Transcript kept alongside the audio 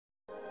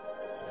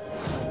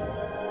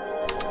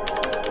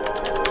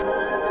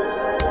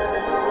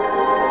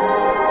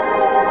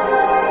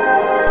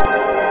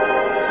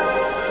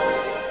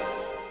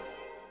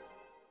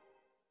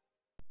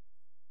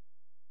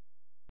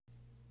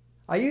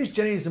I used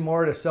Jenny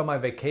Zamora to sell my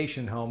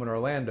vacation home in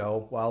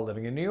Orlando while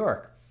living in New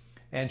York.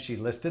 And she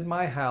listed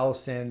my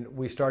house and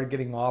we started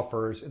getting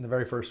offers in the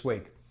very first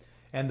week.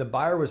 And the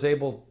buyer was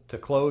able to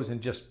close in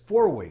just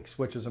 4 weeks,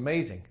 which is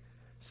amazing.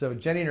 So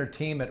Jenny and her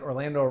team at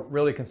Orlando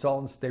Realty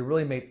Consultants, they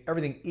really made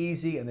everything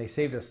easy and they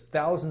saved us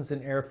thousands in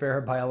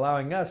airfare by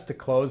allowing us to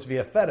close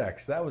via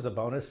Fedex. That was a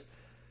bonus.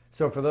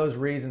 So for those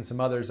reasons and some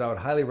others, I would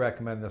highly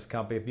recommend this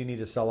company if you need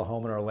to sell a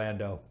home in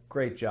Orlando.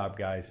 Great job,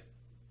 guys.